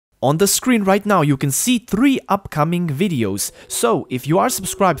On the screen right now, you can see 3 upcoming videos. So, if you are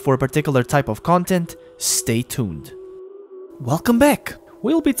subscribed for a particular type of content, stay tuned. Welcome back.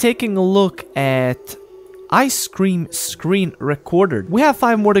 We'll be taking a look at Icecream Screen Recorder. We have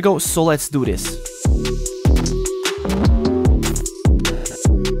 5 more to go, so let's do this.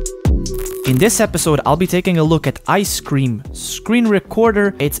 In this episode, I'll be taking a look at Icecream Screen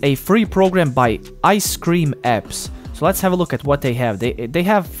Recorder. It's a free program by Icecream Apps. So let's have a look at what they have. They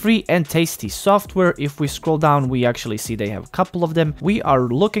have free and tasty software. If we scroll down, we actually see they have a couple of them. We are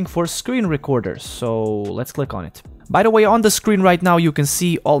looking for screen recorders, so let's click on it. By the way, on the screen right now, you can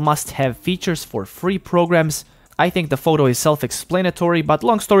see all must-have features for free programs. I think the photo is self-explanatory, but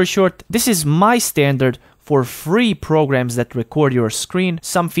long story short, this is my standard for free programs that record your screen.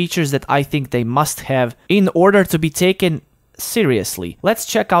 Some features that I think they must have in order to be taken seriously. Let's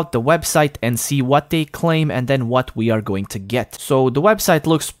check out the website and see what they claim and then what we are going to get. So the website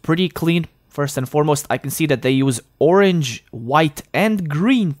looks pretty clean. First and foremost, I can see that they use orange, white, and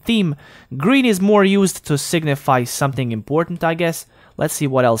green theme. Green is more used to signify something important, I guess. Let's see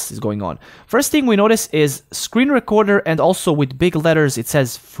what else is going on. First thing we notice is screen recorder, and also with big letters it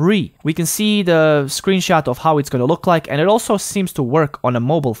says free. We can see the screenshot of how it's going to look like, and it also seems to work on a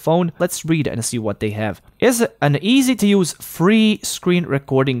mobile phone. Let's read and see what they have. It's an easy to use free screen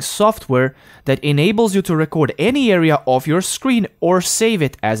recording software that enables you to record any area of your screen or save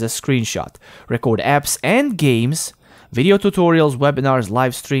it as a screenshot. Record apps and games, video tutorials, webinars,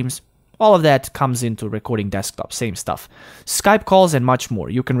 live streams. All of that comes into recording desktop, same stuff. Skype calls and much more.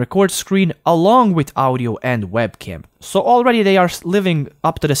 You can record screen along with audio and webcam. So already they are living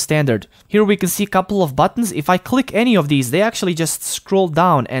up to the standard. Here we can see a couple of buttons. If I click any of these, they actually just scroll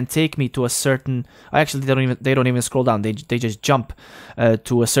down and take me to a certain... Actually, they don't even scroll down. They just jump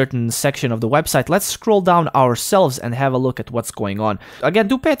to a certain section of the website. Let's scroll down ourselves and have a look at what's going on. Again,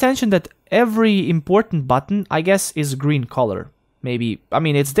 do pay attention that every important button, I guess, is green color. Maybe, I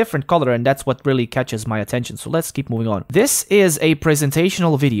mean, it's different color and that's what really catches my attention. So let's keep moving on. This is a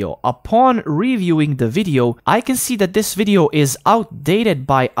presentational video. Upon reviewing the video, I can see that this video is outdated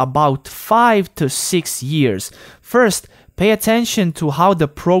by about 5 to 6 years. First, pay attention to how the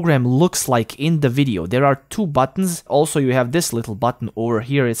program looks like in the video. There are 2 buttons. Also, you have this little button over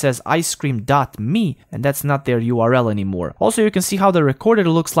here. It says icecream.me, and that's not their URL anymore. Also, you can see how the recorder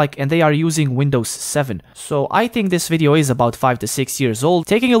looks like, and they are using Windows 7. So I think this video is about 5 to 6 years old.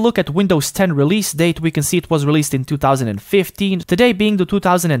 Taking a look at Windows 10 release date, we can see it was released in 2015. Today being the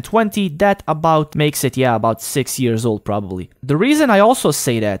 2020, that about makes it, yeah, about 6 years old probably. The reason I also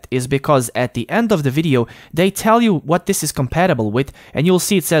say that is because at the end of the video, they tell you what this is compatible with, and you'll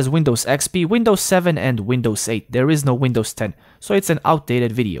see it says Windows XP, Windows 7, and Windows 8. There is no Windows 10, so it's an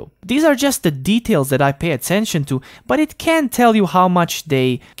outdated video. These are just the details that I pay attention to, but it can tell you how much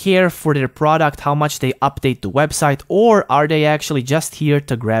they care for their product, how much they update the website, or are they actually just here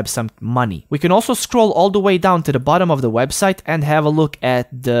to grab some money. We can also scroll all the way down to the bottom of the website and have a look at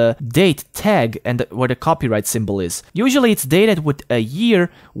the date tag and where the copyright symbol is. Usually it's dated with a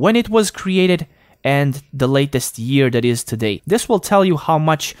year, when it was created, and the latest year that is today. This will tell you how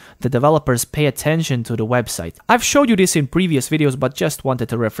much the developers pay attention to the website. I've showed you this in previous videos, but just wanted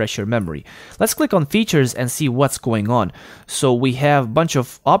to refresh your memory. Let's click on features and see what's going on. So we have a bunch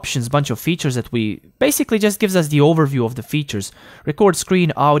of options, bunch of features that we basically just gives us the overview of the features. Record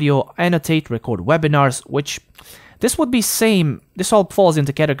screen, audio, annotate, record webinars, which this would be same. This all falls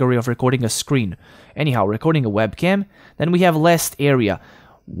into category of recording a screen. Anyhow, recording a webcam. Then we have list area.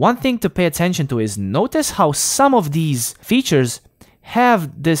 One thing to pay attention to is notice how some of these features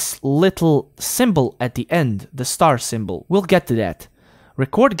have this little symbol at the end, the star symbol. We'll get to that.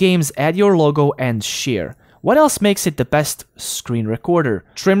 Record games, add your logo, and share. What else makes it the best screen recorder?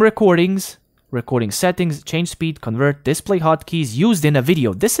 Trim recordings, recording settings, change speed, convert, display hotkeys used in a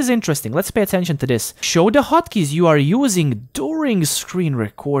video. This is interesting. Let's pay attention to this. Show the hotkeys you are using during screen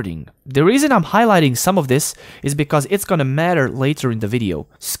recording. The reason I'm highlighting some of this is because it's gonna matter later in the video.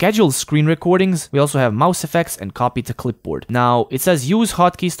 Schedule screen recordings. We also have mouse effects and copy to clipboard. Now, it says use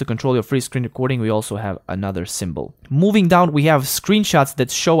hotkeys to control your free screen recording. We also have another symbol. Moving down, we have screenshots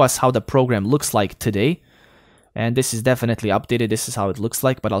that show us how the program looks like today. And this is definitely updated. This is how it looks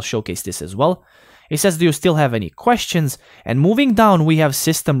like, but I'll showcase this as well. It says, do you still have any questions? And moving down, we have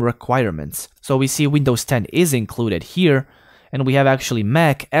system requirements. So we see Windows 10 is included here, and we have actually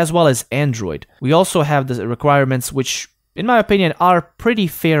Mac as well as Android. We also have the requirements, which in my opinion are pretty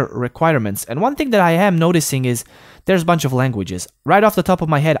fair requirements. And one thing that I am noticing is there's a bunch of languages. Right off the top of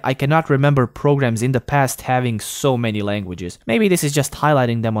my head, I cannot remember programs in the past having so many languages. Maybe this is just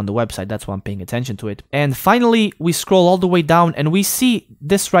highlighting them on the website, that's why I'm paying attention to it. And finally, we scroll all the way down and we see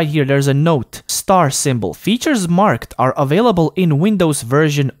this right here. There's a note, star symbol. Features marked are available in Windows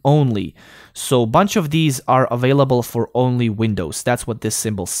version only. So a bunch of these are available for only Windows. That's what this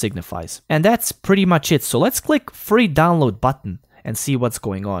symbol signifies. And that's pretty much it. So let's click free download button and see what's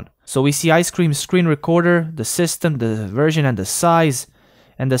going on. So we see Icecream Screen Recorder, the system, the version, and the size.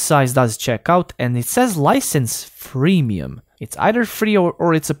 And the size does check out. And it says license freemium. It's either free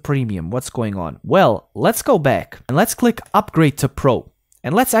or it's a premium. What's going on? Well, let's go back and let's click upgrade to Pro.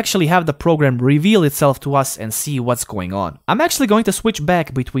 And let's actually have the program reveal itself to us and see what's going on. I'm actually going to switch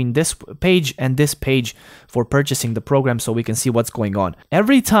back between this page and this page for purchasing the program so we can see what's going on.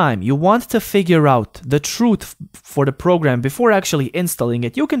 Every time you want to figure out the truth for the program before actually installing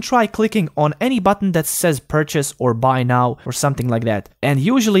it, you can try clicking on any button that says purchase or buy now or something like that. And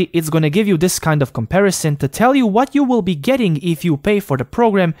usually it's going to give you this kind of comparison to tell you what you will be getting if you pay for the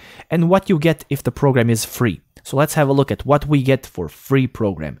program and what you get if the program is free. So let's have a look at what we get for free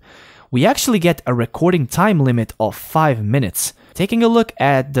program. We actually get a recording time limit of 5 minutes. Taking a look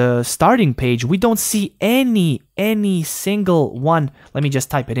at the starting page, we don't see any single one. Let me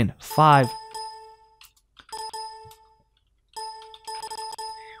just type it in. 5.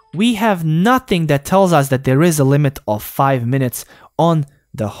 We have nothing that tells us that there is a limit of 5 minutes on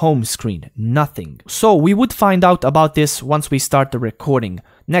the home screen. Nothing. So we would find out about this once we start the recording.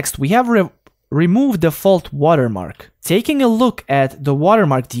 Next, we have remove default watermark. Taking a look at the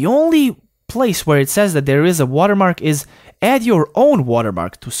watermark, the only place where it says that there is a watermark is add your own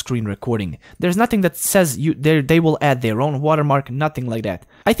watermark to screen recording. There's nothing that says they will add their own watermark, nothing like that.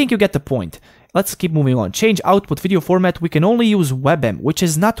 I think you get the point. Let's keep moving on. Change output video format. We can only use WebM, which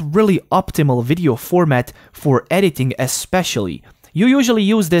is not really optimal video format for editing especially. You usually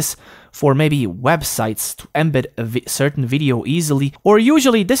use this for maybe websites to embed a certain video easily, or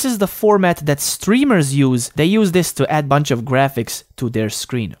usually this is the format that streamers use. They use this to add bunch of graphics to their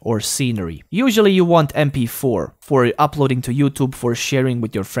screen or scenery. Usually you want MP4 for uploading to YouTube, for sharing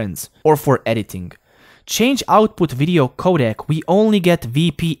with your friends, or for editing. Change output video codec. We only get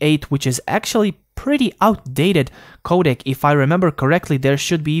VP8, which is actually pretty outdated codec. If I remember correctly, there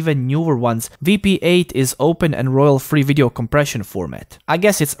should be even newer ones. VP8 is open and royal-free video compression format. I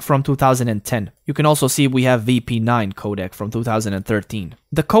guess it's from 2010. You can also see we have VP9 codec from 2013.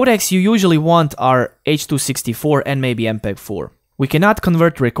 The codecs you usually want are H.264 and maybe MPEG-4. We cannot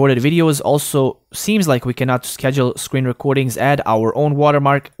convert recorded videos. Also, seems like we cannot schedule screen recordings, add our own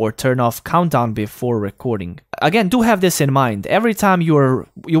watermark, or turn off countdown before recording. Again, do have this in mind. Every time you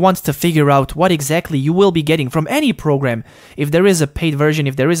want to figure out what exactly you will be getting from any program, if there is a paid version,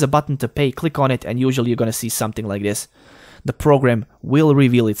 if there is a button to pay, click on it and usually you're going to see something like this. The program will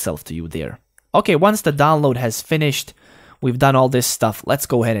reveal itself to you there. Okay, once the download has finished, we've done all this stuff, let's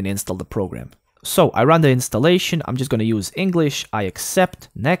go ahead and install the program. So I run the installation. I'm just going to use English. I accept.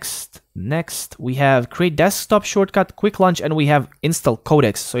 Next. We have create desktop shortcut, quick launch, and we have install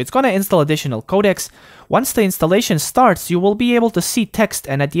codecs. So it's going to install additional codecs. Once the installation starts, you will be able to see text,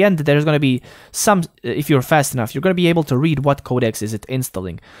 and at the end there's going to be some, if you're fast enough, you're going to be able to read what codecs is it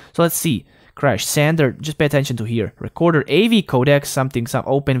installing. So let's see. Crash Sander, just pay attention to here. Recorder AV codec, some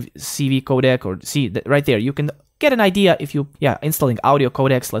open CV codec, or see right there. You can get an idea if you, installing audio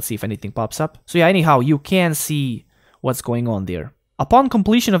codecs. Let's see if anything pops up. So anyhow, you can see what's going on there. Upon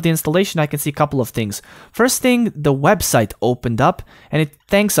completion of the installation, I can see a couple of things. First thing, the website opened up and it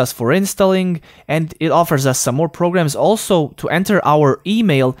thanks us for installing, and it offers us some more programs. Also, to enter our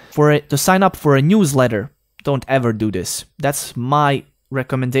email to sign up for a newsletter. Don't ever do this. That's my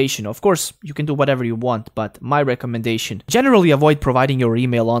recommendation. Of course, you can do whatever you want, but my recommendation, generally avoid providing your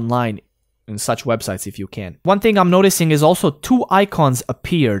email online in such websites if you can. One thing I'm noticing is also 2 icons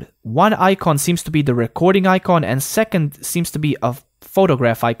appeared. One icon seems to be the recording icon, and second seems to be a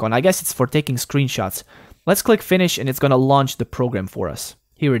photograph icon. I guess it's for taking screenshots. Let's click finish and it's going to launch the program for us.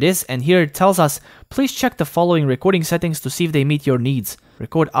 Here it is, and here it tells us, please check the following recording settings to see if they meet your needs.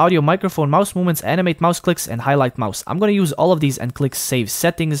 Record audio, microphone, mouse movements, animate mouse clicks, and highlight mouse. I'm going to use all of these and click save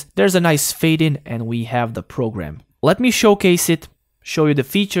settings. There's a nice fade in and we have the program. Let me showcase it, show you the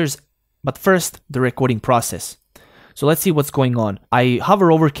features, but first the recording process. So let's see what's going on. I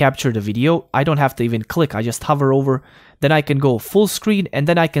hover over capture the video. I don't have to even click, I just hover over. Then I can go full screen, and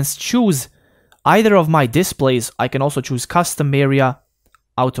then I can choose either of my displays. I can also choose custom area,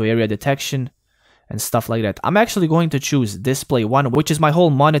 auto area detection, and stuff like that. I'm actually going to choose display 1, which is my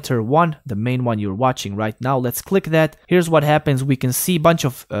whole monitor 1, the main one you're watching right now. Let's click that. Here's what happens. We can see a bunch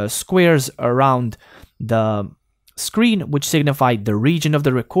of squares around the screen, which signified the region of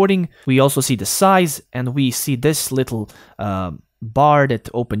the recording. We also see the size, and we see this little bar that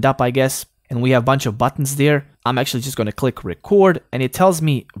opened up, I guess. And we have a bunch of buttons there. I'm actually just going to click record, and it tells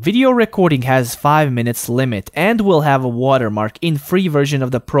me video recording has 5 minutes limit and will have a watermark in free version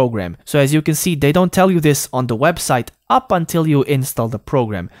of the program. So as you can see, they don't tell you this on the website up until you install the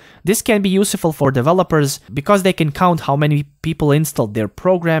program. This can be useful for developers because they can count how many people installed their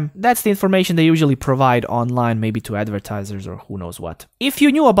program. That's the information they usually provide online, maybe to advertisers or who knows what. If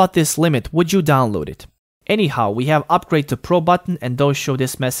you knew about this limit, would you download it? Anyhow, we have upgrade to pro button, and those show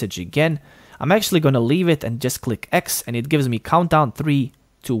this message again. I'm actually going to leave it and just click X, and it gives me countdown 3,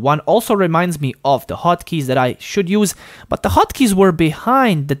 2, 1. Also reminds me of the hotkeys that I should use, but the hotkeys were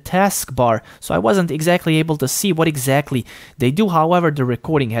behind the taskbar, so I wasn't exactly able to see what exactly they do. However, the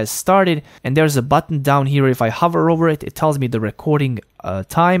recording has started, and there's a button down here. If I hover over it, it tells me the recording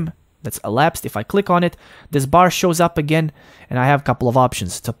time that's elapsed. If I click on it, this bar shows up again, and I have a couple of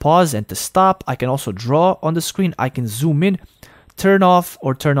options to pause and to stop. I can also draw on the screen. I can zoom in, turn off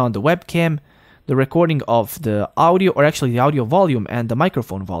or turn on the webcam, the recording of the audio, or actually the audio volume and the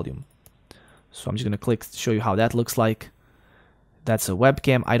microphone volume. So I'm just going to click to show you how that looks like. That's a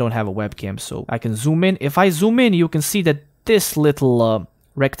webcam. I don't have a webcam, so I can zoom in. If I zoom in, you can see that this little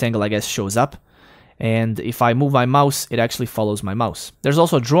rectangle, I guess, shows up. And if I move my mouse, it actually follows my mouse. There's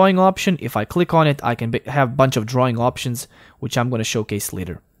also a drawing option. If I click on it, I can have a bunch of drawing options, which I'm going to showcase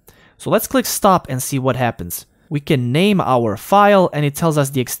later. So let's click stop and see what happens. We can name our file, and it tells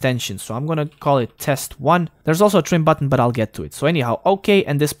us the extension. So I'm going to call it test1. There's also a trim button, but I'll get to it. So anyhow, okay,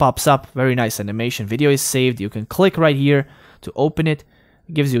 and this pops up. Very nice animation. Video is saved. You can click right here to open it.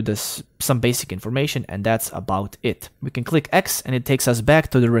 It gives you some basic information, and that's about it. We can click X, and it takes us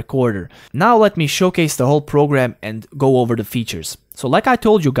back to the recorder. Now let me showcase the whole program and go over the features. So like I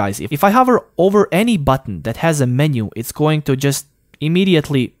told you guys, if I hover over any button that has a menu, it's going to just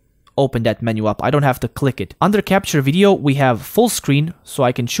immediately open that menu up. I don't have to click it. Under capture video, we have full screen, so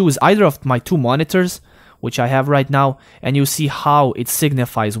I can choose either of my two monitors, which I have right now, and you see how it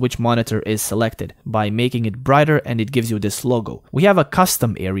signifies which monitor is selected by making it brighter, and it gives you this logo. We have a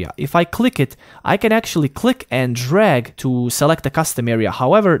custom area. If I click it, I can actually click and drag to select a custom area.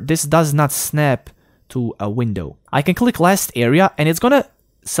 However, this does not snap to a window. I can click last area, and it's gonna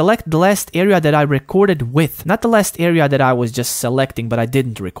select the last area that I recorded with, not the last area that I was just selecting but I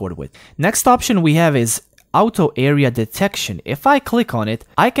didn't record with. Next option we have is auto area detection. If I click on it,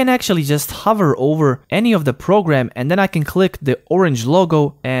 I can actually just hover over any of the program, and then I can click the orange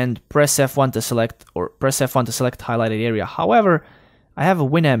logo and press F1 to select, or press F1 to select highlighted area. However, I have a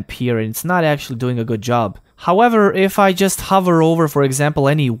Winamp here and it's not actually doing a good job. However, if I just hover over, for example,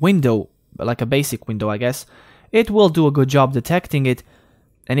 any window, like a basic window, I guess, it will do a good job detecting it.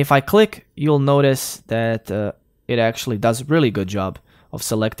 And if I click, you'll notice that it actually does a really good job of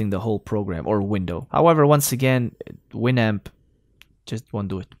selecting the whole program or window. However, once again, Winamp just won't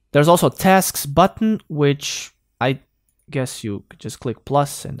do it. There's also tasks button, which I guess you could just click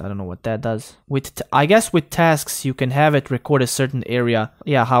plus, and I don't know what that does. I guess with tasks, you can have it record a certain area.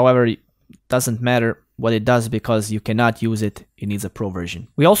 Yeah, however, it doesn't matter what it does because you cannot use it. It needs a pro version.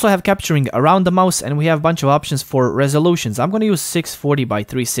 We also have capturing around the mouse, and we have a bunch of options for resolutions. I'm going to use 640 by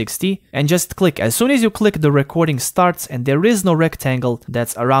 360 and just click. As soon as you click, the recording starts, and there is no rectangle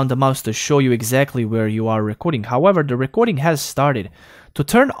that's around the mouse to show you exactly where you are recording. However, the recording has started. To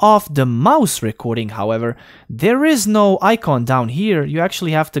turn off the mouse recording, however, there is no icon down here. You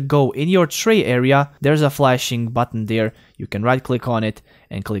actually have to go in your tray area. There's a flashing button there. You can right click on it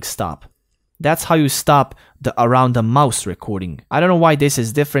and click stop. That's how you stop the around the mouse recording. I don't know why this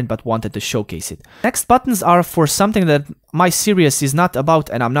is different, but wanted to showcase it. Next buttons are for something that my series is not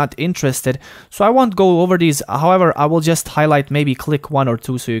about and I'm not interested, so I won't go over these. However, I will just highlight, maybe click one or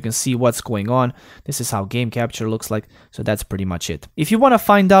two so you can see what's going on. This is how game capture looks like, so that's pretty much it. If you want to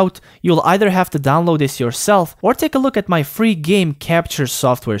find out, you'll either have to download this yourself or take a look at my free game capture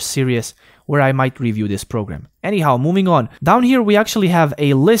software series, where I might review this program. Anyhow, moving on. Down here we actually have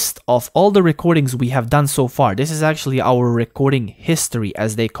a list of all the recordings we have done so far. This is actually our recording history,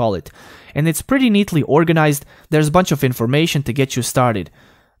 as they call it. And it's pretty neatly organized. There's a bunch of information to get you started.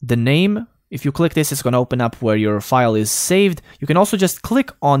 The name, if you click this, it's going to open up where your file is saved. You can also just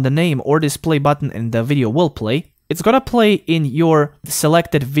click on the name or display button and the video will play. It's going to play in your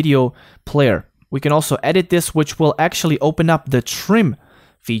selected video player. We can also edit this, which will actually open up the trim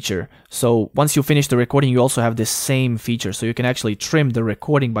feature. So once you finish the recording, you also have this same feature. So you can actually trim the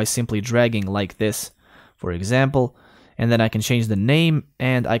recording by simply dragging like this, for example. And then I can change the name,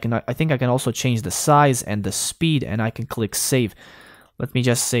 and I think I can also change the size and the speed, and I can click save. Let me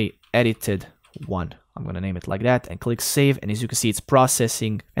just say edited 1. I'm gonna name it like that and click save, and as you can see, it's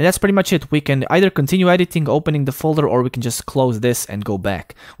processing, and that's pretty much it. We can either continue editing, opening the folder, or we can just close this and go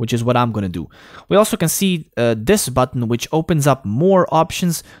back, which is what I'm gonna do. We also can see this button, which opens up more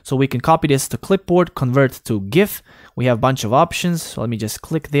options, so we can copy this to clipboard, convert to GIF. We have a bunch of options, so let me just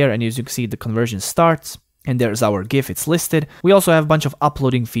click there, and as you can see, the conversion starts. And there's our GIF, it's listed. We also have a bunch of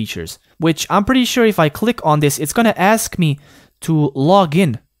uploading features, which I'm pretty sure if I click on this, it's gonna ask me to log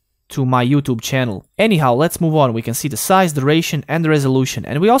in to my YouTube channel. Anyhow, let's move on. We can see the size, duration, and the resolution.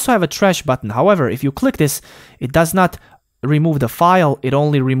 And we also have a trash button. However, if you click this, it does not remove the file, it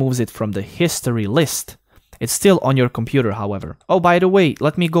only removes it from the history list. It's still on your computer, however. Oh, by the way,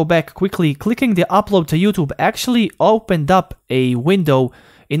 let me go back quickly. Clicking the upload to YouTube actually opened up a window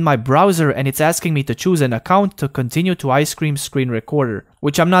in my browser, and it's asking me to choose an account to continue to Icecream Screen Recorder,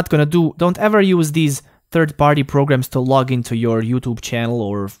 which I'm not gonna do. Don't ever use these third-party programs to log into your YouTube channel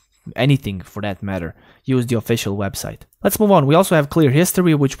or anything for that matter. Use the official website. Let's move on. We also have clear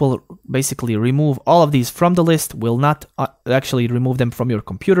history, which will basically remove all of these from the list, will not actually remove them from your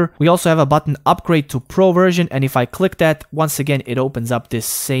computer. We also have a button upgrade to pro version, and if I click that, once again it opens up this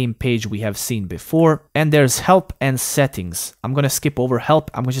same page we have seen before. And there's help and settings. I'm gonna skip over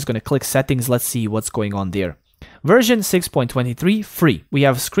help. I'm just gonna click settings. Let's see what's going on there. Version 6.23 free. We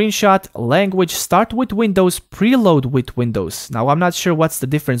have screenshot, language, start with Windows, preload with Windows. Now I'm not sure what's the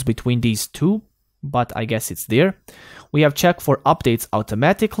difference between these two, but I guess it's there. We have check for updates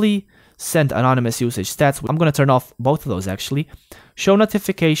automatically, send anonymous usage stats. I'm gonna turn off both of those actually. Show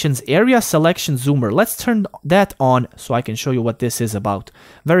notifications, area selection zoomer. Let's turn that on so I can show you what this is about.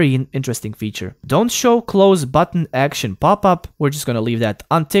 Very interesting feature. Don't show close button action pop-up. We're just gonna leave that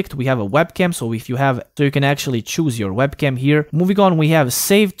unticked. We have a webcam, so if you have, so you can actually choose your webcam here. Moving on, we have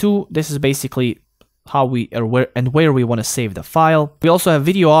save to. This is basically how we or where we want to save the file. We also have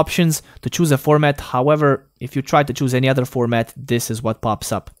video options to choose a format. However, if you try to choose any other format, this is what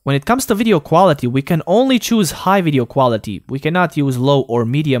pops up. When it comes to video quality, we can only choose high video quality. We cannot use low or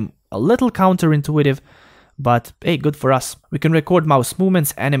medium. A little counterintuitive, but hey, good for us. We can record mouse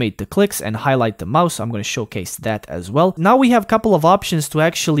movements, animate the clicks, and highlight the mouse. I'm going to showcase that as well. Now we have a couple of options to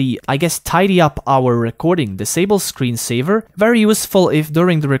actually, I guess, tidy up our recording. Disable screensaver. Very useful if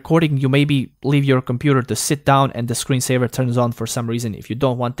during the recording you maybe leave your computer to sit down and the screensaver turns on for some reason. If you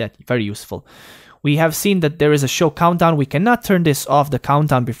don't want that, very useful. We have seen that there is a show countdown. We cannot turn this off, the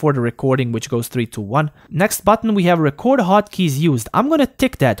countdown before the recording, which goes 3, 2, 1. Next button, we have record hotkeys used. I'm gonna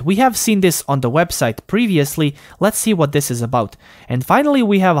tick that. We have seen this on the website previously. Let's see what this is about. And finally,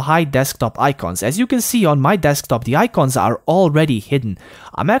 we have hide desktop icons. As you can see on my desktop, the icons are already hidden.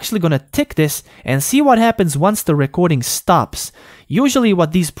 I'm actually gonna tick this and see what happens once the recording stops. Usually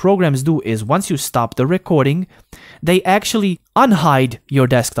what these programs do is once you stop the recording, they actually unhide your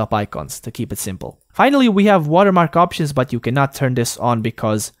desktop icons, to keep it simple. Finally, we have watermark options, but you cannot turn this on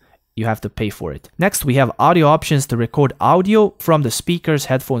because you have to pay for it. Next, we have audio options to record audio from the speakers,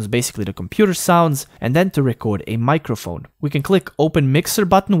 headphones, basically the computer sounds, and then to record a microphone. We can click open mixer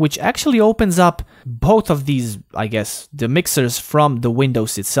button, which actually opens up both of these, I guess, the mixers from the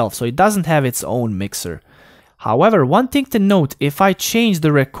Windows itself, so it doesn't have its own mixer. However, one thing to note, if I change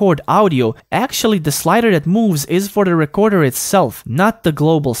the record audio, actually the slider that moves is for the recorder itself, not the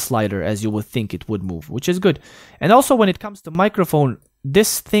global slider as you would think it would move, which is good. And also when it comes to microphone,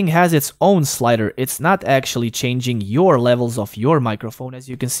 this thing has its own slider. It's not actually changing your levels of your microphone, as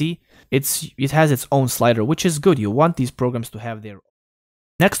you can see. It has its own slider, which is good. You want these programs to have their own.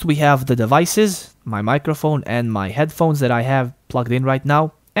 Next we have the devices, my microphone and my headphones that I have plugged in right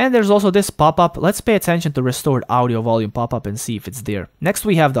now. And there's also this pop-up. Let's pay attention to restored audio volume pop-up and see if it's there. Next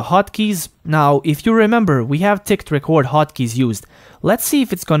we have the hotkeys. Now, if you remember, we have ticked record hotkeys used. Let's see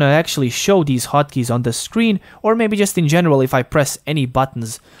if it's gonna actually show these hotkeys on the screen, or maybe just in general, if I press any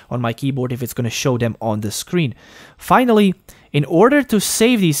buttons on my keyboard, if it's gonna show them on the screen. Finally, in order to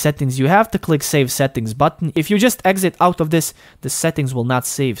save these settings, you have to click Save Settings button. If you just exit out of this, the settings will not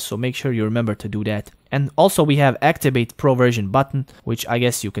save, so make sure you remember to do that. And also we have Activate Pro Version button, which I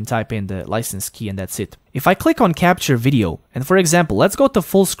guess you can type in the license key and that's it. If I click on Capture Video, and for example, let's go to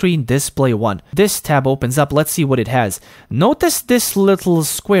Full Screen Display 1. This tab opens up, let's see what it has. Notice this little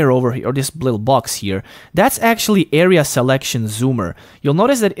square over here, or this little box here. That's actually Area Selection Zoomer. You'll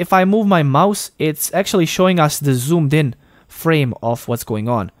notice that if I move my mouse, it's actually showing us the zoomed in frame of what's going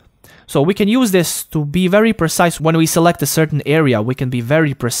on. So we can use this to be very precise. When we select a certain area, we can be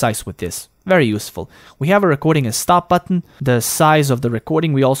very precise with this. Very useful. We have a recording and stop button, the size of the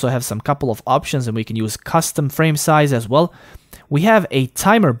recording. We also have some couple of options and we can use custom frame size as well. We have a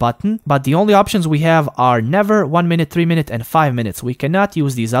timer button, but the only options we have are never, 1 minute, 3 minutes, and 5 minutes. We cannot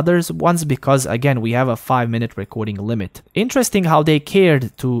use these others ones because, again, we have a 5-minute recording limit. Interesting how they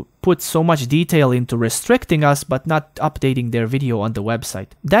cared to put so much detail into restricting us but not updating their video on the website.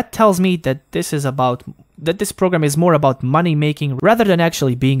 That tells me that this program is more about money making rather than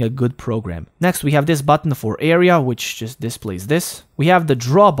actually being a good program. Next, we have this button for area, which just displays this. We have the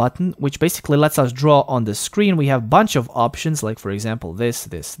draw button, which basically lets us draw on the screen. We have a bunch of options, like for example this.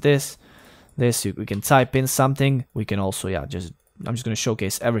 We can type in something. We can also, I'm just going to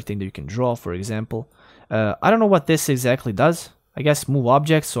showcase everything that you can draw, for example. I don't know what this exactly does. I guess move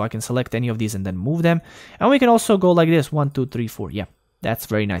objects, so I can select any of these and then move them. And we can also go like this, 1, 2, 3, 4. Yeah, that's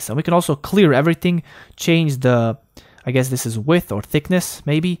very nice. And we can also clear everything, change the, I guess this is width or thickness,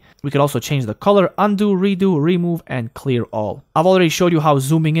 maybe. We can also change the color, undo, redo, remove, and clear all. I've already showed you how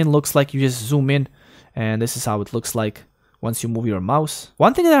zooming in looks like. You just zoom in, and this is how it looks like once you move your mouse.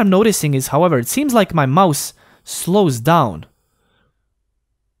 One thing that I'm noticing is, however, it seems like my mouse slows down.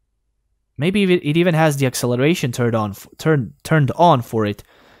 Maybe it even has the acceleration turned on for it.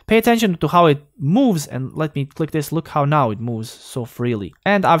 Pay attention to how it moves, and let me click this. Look how now it moves so freely.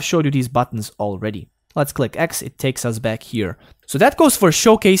 And I've showed you these buttons already. Let's click X, it takes us back here. So that goes for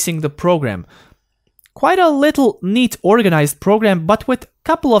showcasing the program. Quite a little neat organized program, but with a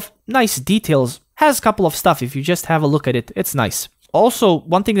couple of nice details. Has a couple of stuff. If you just have a look at it, it's nice. Also,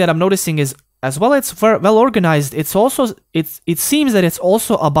 one thing that I'm noticing is, as well it's well organized, it seems that it's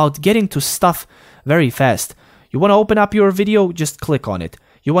also about getting to stuff very fast. You want to open up your video, just click on it.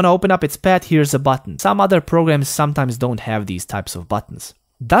 You want to open up its path, here's a button. Some other programs sometimes don't have these types of buttons.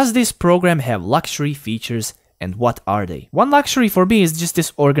 Does this program have luxury features, and what are they? One luxury for me is just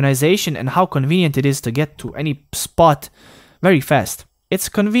this organization and how convenient it is to get to any spot very fast. It's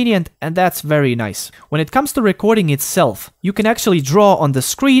convenient, and that's very nice. When it comes to recording itself, you can actually draw on the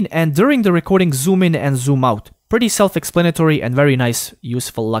screen and during the recording zoom in and zoom out. Pretty self-explanatory and very nice,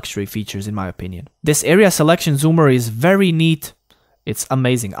 useful luxury features in my opinion. This area selection zoomer is very neat. It's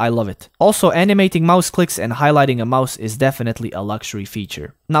amazing, I love it. Also, animating mouse clicks and highlighting a mouse is definitely a luxury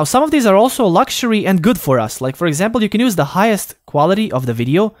feature. Now, some of these are also luxury and good for us. Like for example, you can use the highest quality of the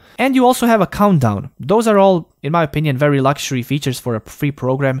video, and you also have a countdown. Those are all, in my opinion, very luxury features for a free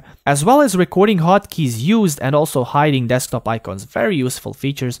program, as well as recording hotkeys used and also hiding desktop icons. Very useful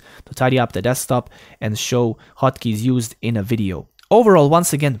features to tidy up the desktop and show hotkeys used in a video. Overall,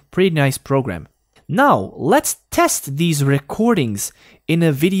 once again, pretty nice program. Now, let's test these recordings in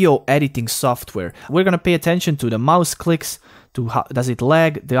a video editing software. We're going to pay attention to the mouse clicks, to how does it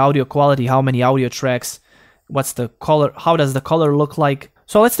lag, the audio quality, how many audio tracks, what's the color, how does the color look like.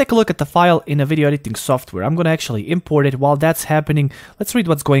 So let's take a look at the file in a video editing software. I'm going to actually import it. While that's happening, let's read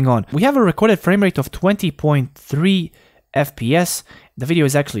what's going on. We have a recorded frame rate of 20.3 FPS. The video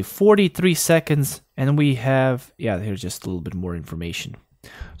is actually 43 seconds, and we have, here's just a little bit more information.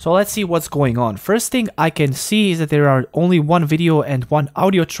 So let's see what's going on. First thing I can see is that there are only one video and one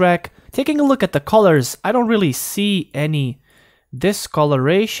audio track. Taking a look at the colors, I don't really see any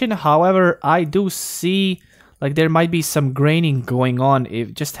discoloration. However, I do see like there might be some graining going on.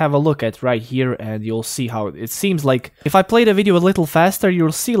 Just have a look at right here and you'll see how it seems like if I play the video a little faster,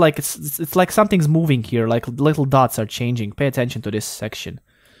 you'll see like it's like something's moving here, like little dots are changing. Pay attention to this section.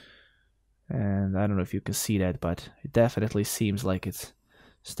 And I don't know if you can see that, but it definitely seems like it's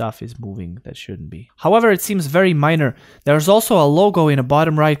stuff is moving that shouldn't be. However, it seems very minor. There's also a logo in the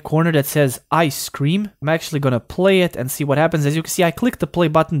bottom right corner that says Icecream. I'm actually gonna play it and see what happens. As you can see, I clicked the play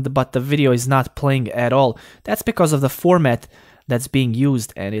button, but the video is not playing at all. That's because of the format that's being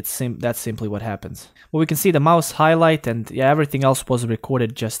used, and that's simply what happens. Well, we can see the mouse highlight, and everything else was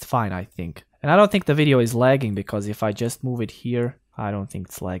recorded just fine, I think. And I don't think the video is lagging, because if I just move it here, I don't think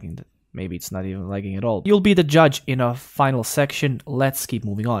it's lagging. Maybe it's not even lagging at all. You'll be the judge in a final section. Let's keep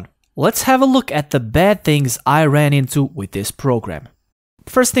moving on. Let's have a look at the bad things I ran into with this program.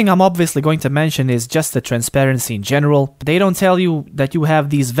 First thing I'm obviously going to mention is just the transparency in general. They don't tell you that you have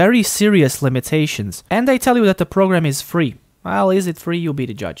these very serious limitations, and they tell you that the program is free. Well, is it free? You be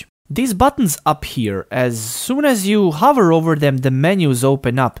the judge. These buttons up here, as soon as you hover over them, the menus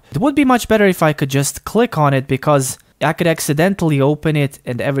open up. It would be much better if I could just click on it, because I could accidentally open it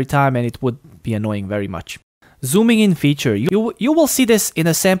and every time, and it would be annoying very much. Zooming in feature. You will see this in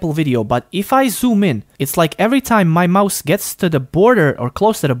a sample video, but if I zoom in, it's like every time my mouse gets to the border or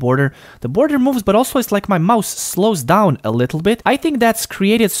close to the border moves, but also it's like my mouse slows down a little bit. I think that's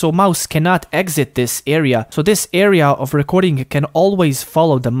created so mouse cannot exit this area. So this area of recording can always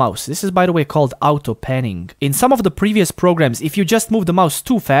follow the mouse. This is, by the way, called auto panning. In some of the previous programs, if you just move the mouse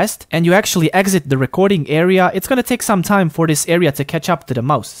too fast and you actually exit the recording area, it's going to take some time for this area to catch up to the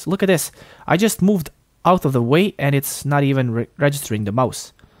mouse. Look at this. I just moved out of the way and it's not even registering the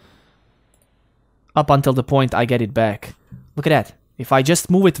mouse up until the point I get it back. Look at that. If I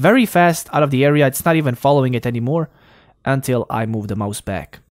just move it very fast out of the area, it's not even following it anymore until I move the mouse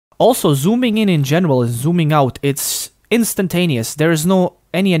back. Also, zooming in general and zooming out, it's instantaneous. There is no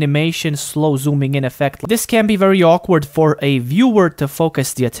any animation, slow zooming in effect. This can be very awkward for a viewer to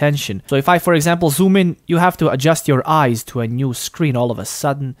focus the attention. So if I, for example, zoom in, you have to adjust your eyes to a new screen all of a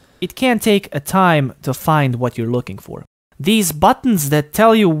sudden. It can take a time to find what you're looking for. These buttons that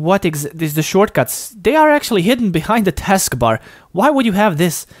tell you what is the shortcuts, they are actually hidden behind the taskbar. Why would you have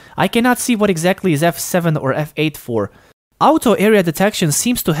this? I cannot see what exactly is F7 or F8 for. Auto area detection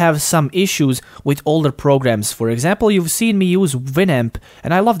seems to have some issues with older programs. For example, you've seen me use Winamp,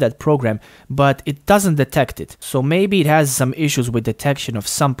 and I love that program, but it doesn't detect it. So maybe it has some issues with detection of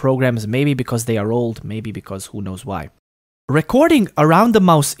some programs, maybe because they are old, maybe because who knows why. Recording around the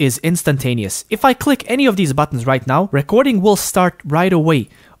mouse is instantaneous. If I click any of these buttons right now, recording will start right away.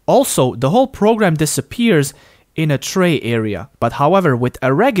 Also, the whole program disappears in a tray area. But however, with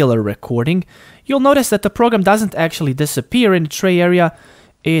a regular recording, you'll notice that the program doesn't actually disappear in the tray area.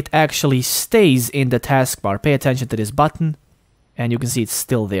 It actually stays in the taskbar. Pay attention to this button and you can see it's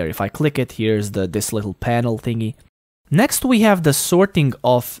still there. If I click it, here's this little panel thingy. Next, we have the sorting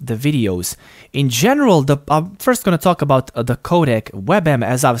of the videos. In general, I'm first going to talk about the codec. WebM,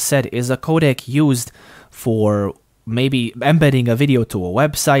 as I've said, is a codec used for maybe embedding a video to a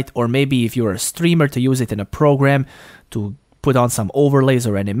website, or maybe if you're a streamer to use it in a program to put on some overlays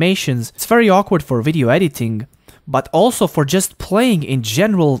or animations. It's very awkward for video editing, but also for just playing in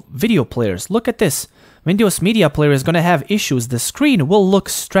general video players. Look at this. Windows Media Player is going to have issues. The screen will look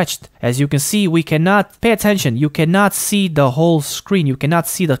stretched. As you can see, we cannot, pay attention, you cannot see the whole screen. You cannot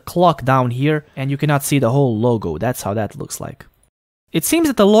see the clock down here, and you cannot see the whole logo. That's how that looks like. It seems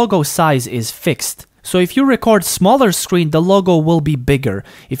that the logo size is fixed. So if you record smaller screen, the logo will be bigger.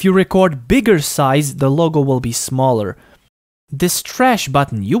 If you record bigger size, the logo will be smaller. This trash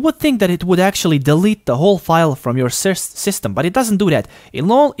button, you would think that it would actually delete the whole file from your system, but it doesn't do that.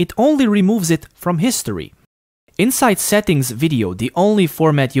 It only removes it from history. Inside settings video, the only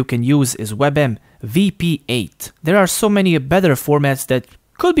format you can use is WebM VP8. There are so many better formats that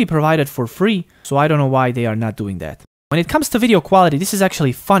could be provided for free, so I don't know why they are not doing that. When it comes to video quality, this is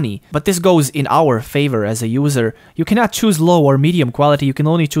actually funny, but this goes in our favor as a user. You cannot choose low or medium quality, you can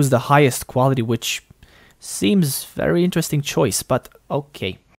only choose the highest quality, which seems very interesting choice, but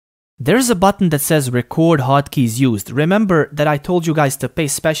okay. There's a button that says record hotkeys used. Remember that I told you guys to pay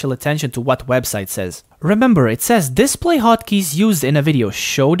special attention to what website says. Remember, it says display hotkeys used in a video.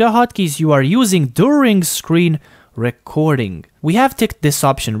 Show the hotkeys you are using during screen recording. We have ticked this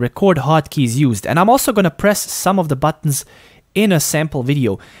option, record hotkeys used, and I'm also going to press some of the buttons in a sample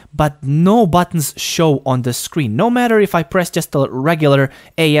video, but no buttons show on the screen. No matter if I press just a regular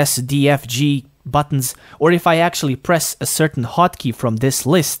A, S, D, F, G buttons, or if I actually press a certain hotkey from this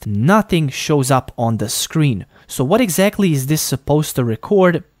list, nothing shows up on the screen. So what exactly is this supposed to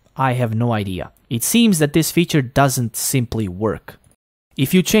record? I have no idea. It seems that this feature doesn't simply work.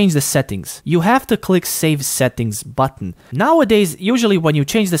 If you change the settings, you have to click Save Settings button. Nowadays, usually when you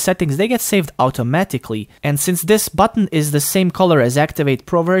change the settings, they get saved automatically, and since this button is the same color as Activate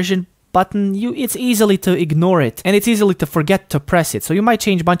Pro version button, it's easily to ignore it, and it's easily to forget to press it. So you might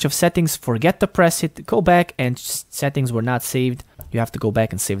change a bunch of settings, forget to press it, go back, and settings were not saved. You have to go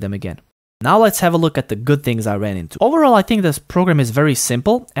back and save them again. Now let's have a look at the good things I ran into. Overall, I think this program is very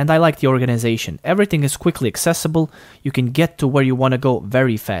simple, and I like the organization. Everything is quickly accessible. You can get to where you want to go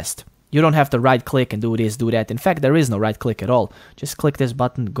very fast. You don't have to right click and do this, do that. In fact, there is no right click at all. Just click this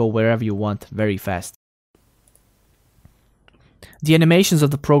button, go wherever you want very fast. The animations of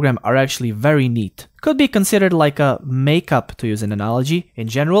the program are actually very neat. Could be considered like a makeup, to use an analogy, in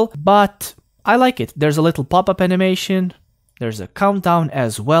general, but I like it. There's a little pop-up animation, there's a countdown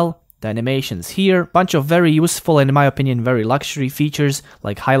as well, the animations here, bunch of very useful and in my opinion very luxury features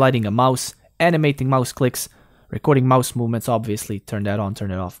like highlighting a mouse, animating mouse clicks, recording mouse movements, obviously, turn that on,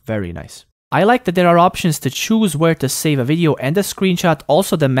 turn it off, very nice. I like that there are options to choose where to save a video and a screenshot,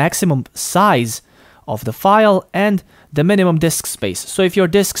 also the maximum size of the file and the minimum disk space. So if your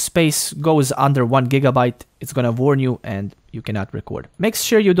disk space goes under 1 gigabyte, it's gonna warn you and you cannot record. Make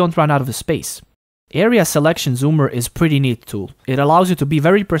sure you don't run out of the space. Area Selection Zoomer is pretty neat tool. It allows you to be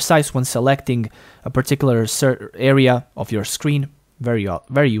very precise when selecting a particular area of your screen.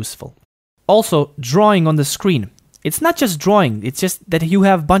 Very useful. Also, drawing on the screen. It's not just drawing, it's just that you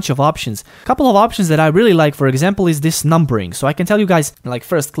have a bunch of options. A couple of options that I really like, for example, is this numbering. So I can tell you guys, like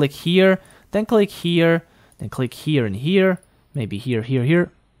first click here, then click here, then click here and here, maybe here, here,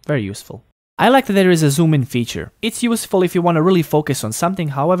 here. Very useful. I like that there is a zoom in feature. It's useful if you want to really focus on something,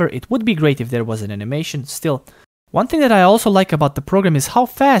 however, it would be great if there was an animation still. One thing that I also like about the program is how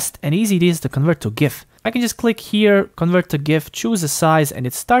fast and easy it is to convert to GIF. I can just click here, convert to GIF, choose a size, and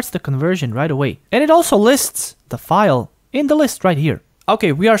it starts the conversion right away. And it also lists the file in the list right here.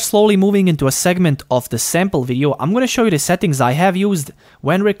 Okay, we are slowly moving into a segment of the sample video. I'm going to show you the settings I have used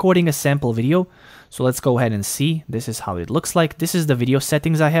when recording a sample video. So let's go ahead and see. This is how it looks like. This is the video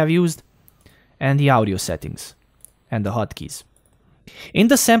settings I have used. And the audio settings and the hotkeys. In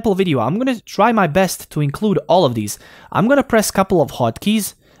the sample video, I'm going to try my best to include all of these. I'm going to press a couple of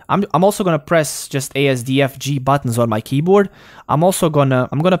hotkeys. I'm also going to press just ASDFG buttons on my keyboard. I'm going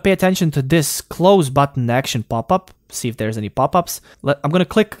to pay attention to this close button action pop-up, see if there's any pop-ups. I'm going to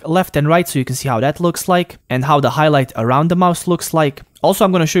click left and right so you can see how that looks like and how the highlight around the mouse looks like. Also,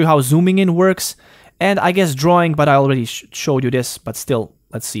 I'm going to show you how zooming in works and I guess drawing, but I already showed you this, but still.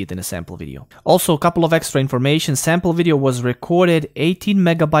 Let's see it in a sample video. Also, a couple of extra information. Sample video was recorded 18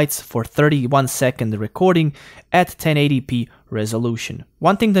 megabytes for 31-second recording at 1080p resolution.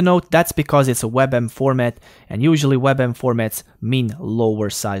 One thing to note, that's because it's a WebM format, and usually WebM formats mean lower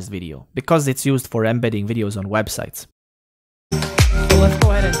sized video, because it's used for embedding videos on websites. So let's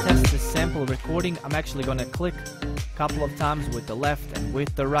go ahead and test this sample recording. I'm actually gonna click a couple of times with the left and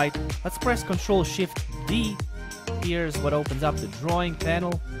with the right. Let's press Ctrl-Shift-D. Here's what opens up the drawing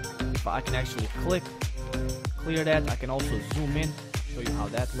panel. If I can actually clear that, I can also zoom in, show you how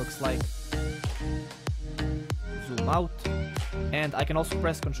that looks like. Zoom out. And I can also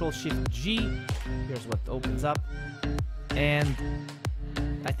press Ctrl-Shift-G. Here's what opens up. And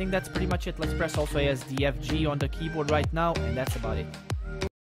I think that's pretty much it. Let's press also ASDFG on the keyboard right now, and that's about it.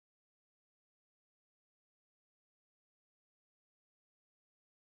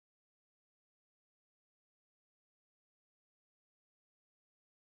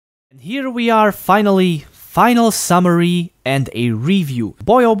 And here we are, finally, final summary and a review.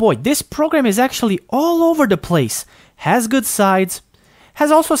 Boy oh boy, this program is actually all over the place. Has good sides,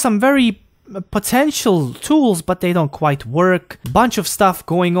 has also some very potential tools, but they don't quite work. Bunch of stuff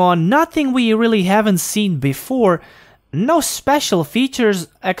going on, nothing we really haven't seen before. No special features,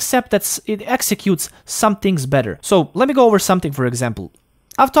 except that it executes some things better. So let me go over something, for example.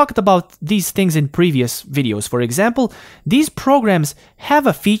 I've talked about these things in previous videos. For example, these programs have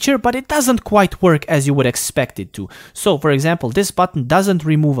a feature, but it doesn't quite work as you would expect it to. So, for example, this button doesn't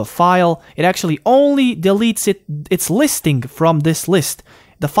remove a file. It actually only deletes its listing from this list.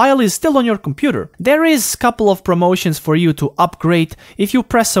 The file is still on your computer. There is a couple of promotions for you to upgrade if you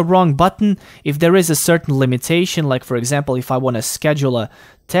press a wrong button, if there is a certain limitation, like for example, if I want to schedule a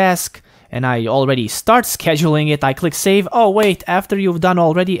task, and I already start scheduling it, I click save. Oh wait, after you've done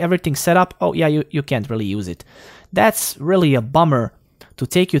already everything set up, oh yeah, you can't really use it. That's really a bummer to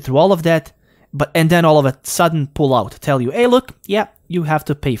take you through all of that, and then all of a sudden pull out, tell you, hey look, yeah, you have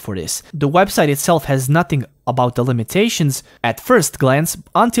to pay for this. The website itself has nothing about the limitations at first glance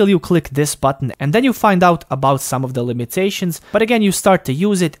until you click this button, and then you find out about some of the limitations, but again you start to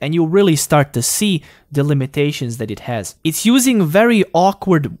use it and you really start to see the limitations that it has. It's using very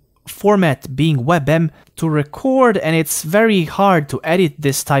awkward format being WebM to record, and it's very hard to edit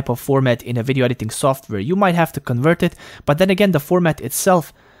this type of format in a video editing software. You might have to convert it, but then again the format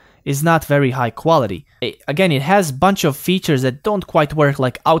itself is not very high quality. Again, it has a bunch of features that don't quite work,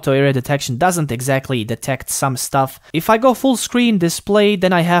 like auto area detection doesn't exactly detect some stuff. If I go full screen display,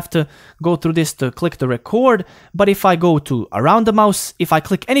 then I have to go through this to click the record, but if I go to around the mouse, if I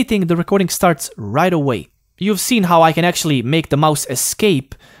click anything, the recording starts right away. You've seen how I can actually make the mouse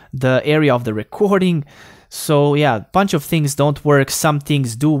escape the area of the recording. So yeah, a bunch of things don't work, some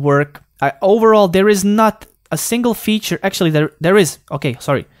things do work. Overall, there is not a single feature. Actually, there is. Okay,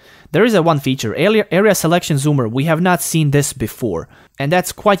 sorry. There is one feature, area selection zoomer. We have not seen this before, and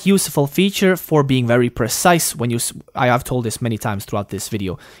that's quite useful feature for being very precise when I have told this many times throughout this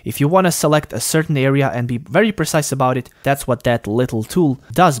video. If you want to select a certain area and be very precise about it, that's what that little tool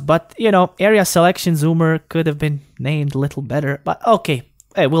does. But you know, area selection zoomer could have been named a little better, but okay.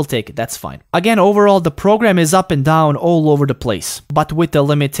 Hey, we'll take it, that's fine. Again, overall, the program is up and down all over the place, but with the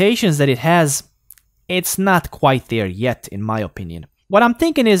limitations that it has, it's not quite there yet, in my opinion. What I'm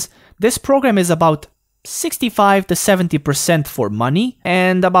thinking is, this program is about 65 to 70% for money,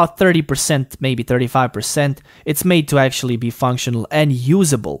 and about 30%, maybe 35%, it's made to actually be functional and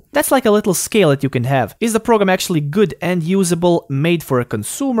usable. That's like a little scale that you can have. Is the program actually good and usable, made for a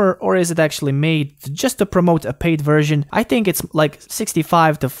consumer, or is it actually made just to promote a paid version? I think it's like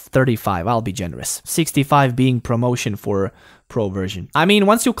 65 to 35, I'll be generous. 65 being promotion for pro version. I mean,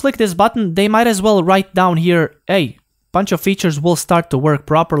 once you click this button, they might as well write down here, hey, bunch of features will start to work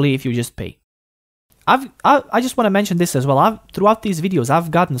properly if you just pay. I just want to mention this as well. Throughout these videos,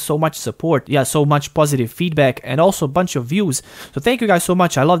 I've gotten so much support, so much positive feedback, and also a bunch of views. So thank you guys so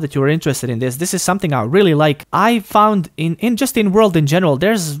much. I love that you're interested in this. This is something I really like. I found just in world in general,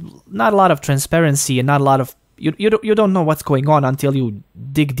 there's not a lot of transparency and not a lot of you don't know what's going on until you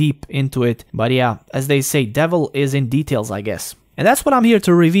dig deep into it. But yeah, as they say, devil is in details, I guess. And that's what I'm here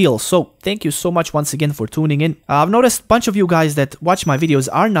to reveal, so thank you so much once again for tuning in. I've noticed a bunch of you guys that watch my videos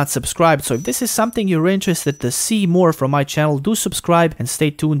are not subscribed, so if this is something you're interested to see more from my channel, do subscribe and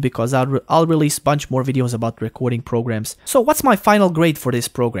stay tuned because I'll release a bunch more videos about recording programs. So what's my final grade for this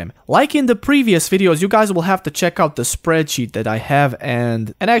program? Like in the previous videos, you guys will have to check out the spreadsheet that I have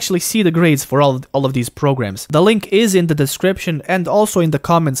and actually see the grades for all of these programs. The link is in the description and also in the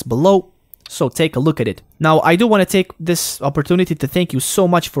comments below. So take a look at it. Now, I do want to take this opportunity to thank you so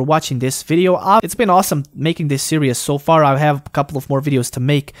much for watching this video. It's been awesome making this series so far. I have a couple of more videos to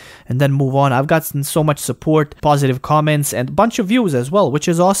make and then move on. I've gotten so much support, positive comments, and a bunch of views as well, which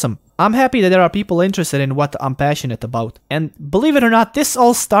is awesome. I'm happy that there are people interested in what I'm passionate about. And believe it or not, this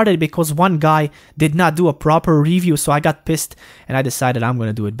all started because one guy did not do a proper review, so I got pissed and I decided I'm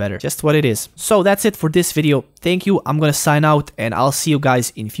gonna do it better. Just what it is. So that's it for this video. Thank you. I'm gonna sign out and I'll see you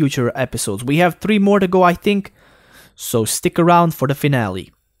guys in future episodes. We have 3 more to go, I think. So stick around for the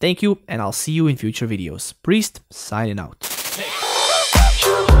finale. Thank you, and I'll see you in future videos. Priest, signing out.